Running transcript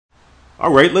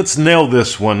All right, let's nail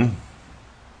this one.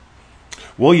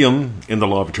 William, in The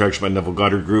Law of Attraction by Neville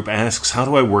Goddard Group, asks, how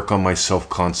do I work on my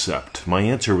self-concept? My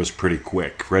answer was pretty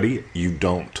quick. Ready? You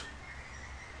don't.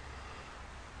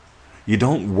 You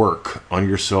don't work on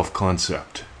your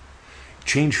self-concept.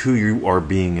 Change who you are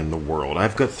being in the world.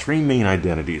 I've got three main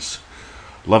identities.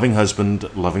 Loving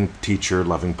husband, loving teacher,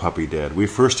 loving puppy dad. We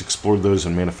first explored those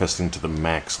in Manifesting to the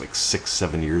Max like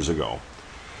 6-7 years ago.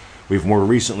 We've more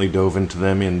recently dove into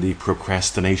them in the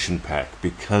Procrastination Pack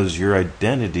because your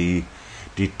identity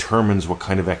determines what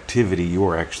kind of activity you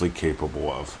are actually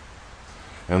capable of.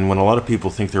 And when a lot of people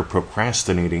think they're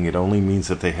procrastinating, it only means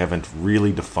that they haven't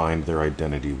really defined their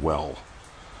identity well.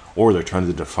 Or they're trying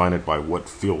to define it by what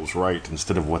feels right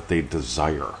instead of what they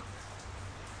desire.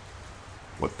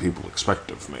 What people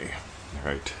expect of me.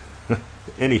 Right?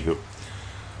 Anywho,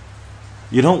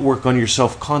 you don't work on your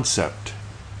self-concept.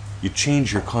 You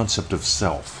change your concept of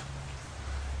self.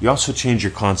 You also change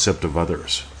your concept of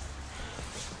others.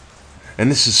 And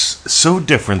this is so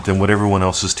different than what everyone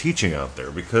else is teaching out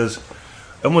there, because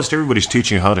almost everybody's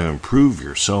teaching you how to improve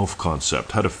your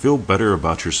self-concept, how to feel better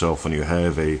about yourself when you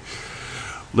have a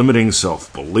limiting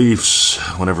self-beliefs,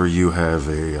 whenever you have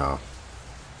a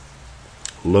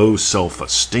low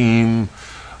self-esteem.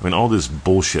 I mean, all this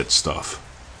bullshit stuff.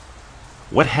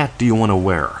 What hat do you want to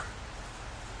wear?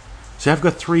 See, I've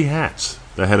got three hats.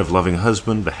 The hat of loving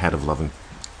husband, the hat of loving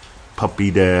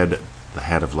puppy dad, the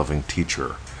hat of loving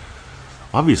teacher.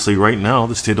 Obviously, right now,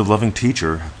 the state of loving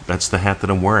teacher, that's the hat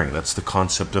that I'm wearing. That's the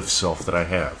concept of self that I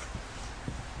have.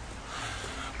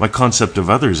 My concept of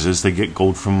others is they get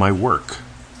gold from my work.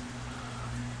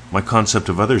 My concept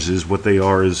of others is what they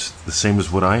are is the same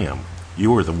as what I am.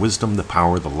 You are the wisdom, the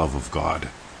power, the love of God.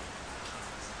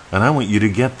 And I want you to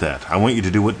get that. I want you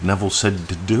to do what Neville said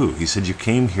to do. He said you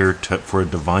came here for a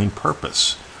divine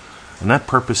purpose. And that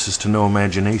purpose is to know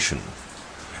imagination.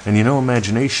 And you know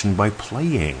imagination by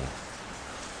playing.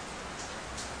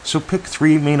 So pick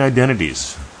three main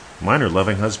identities. Mine are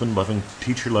loving husband, loving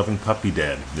teacher, loving puppy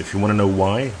dad. If you want to know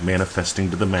why,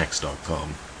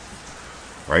 manifestingtothemax.com.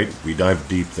 Right? We dive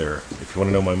deep there. If you want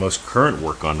to know my most current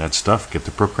work on that stuff, get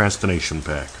the Procrastination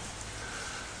Pack.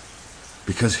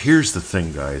 Because here's the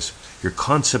thing, guys. Your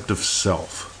concept of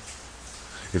self.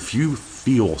 If you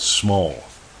feel small,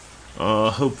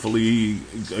 hopefully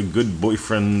a good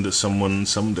boyfriend to someone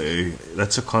someday,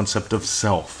 that's a concept of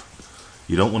self.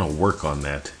 You don't want to work on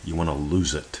that. You want to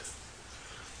lose it.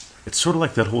 It's sort of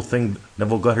like that whole thing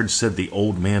Neville Goddard said, the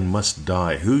old man must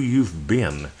die. Who you've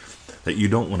been that you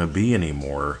don't want to be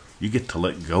anymore, you get to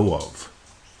let go of.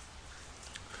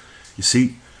 You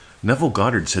see, Neville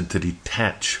Goddard said to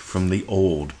detach from the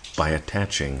old by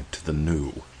attaching to the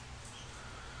new.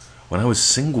 When I was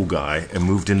single guy and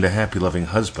moved into happy loving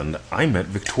husband, I met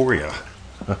Victoria.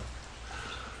 A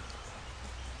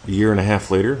year and a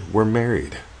half later, we're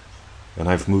married. And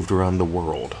I've moved around the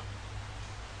world.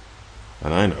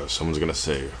 And I know someone's going to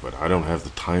say, but I don't have the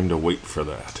time to wait for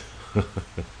that.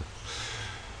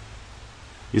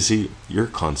 You see, your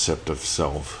concept of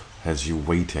self has you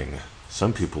waiting.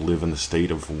 Some people live in the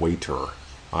state of waiter.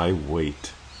 I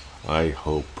wait. I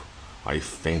hope. I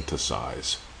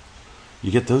fantasize.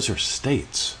 You get those are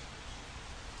states.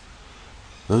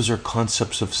 Those are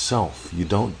concepts of self. You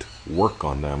don't work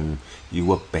on them.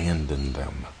 You abandon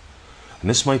them. And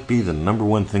this might be the number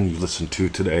one thing you listen to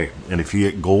today. And if you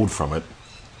get gold from it,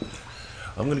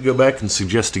 I'm going to go back and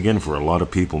suggest again for a lot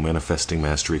of people,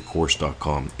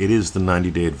 ManifestingMasteryCourse.com. It is the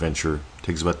 90-day adventure. It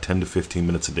takes about 10 to 15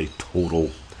 minutes a day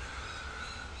total.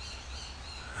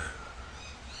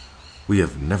 We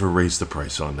have never raised the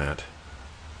price on that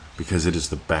because it is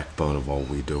the backbone of all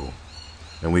we do.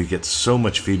 And we get so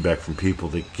much feedback from people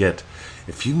that get,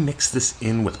 if you mix this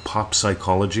in with pop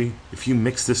psychology, if you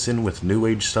mix this in with new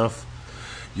age stuff,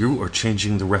 you are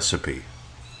changing the recipe.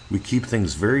 We keep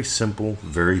things very simple,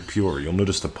 very pure. You'll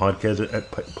notice the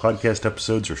podcast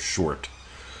episodes are short.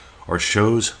 Our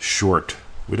show's short.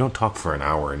 We don't talk for an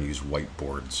hour and use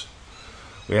whiteboards.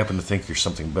 We happen to think you're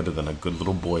something better than a good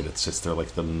little boy that sits there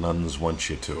like the nuns want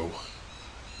you to.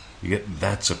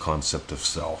 That's a concept of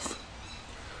self.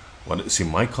 See,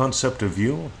 my concept of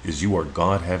you is you are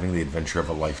God having the adventure of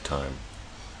a lifetime.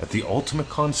 At the ultimate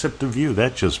concept of you,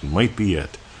 that just might be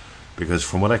it. Because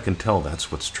from what I can tell, that's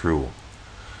what's true.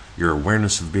 Your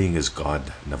awareness of being is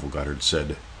God, Neville Goddard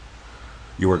said.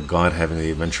 You are God having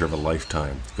the adventure of a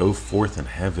lifetime. Go forth and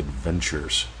have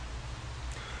adventures.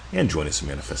 And join us at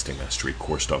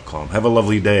ManifestingMasteryCourse.com. Have a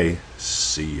lovely day.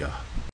 See ya.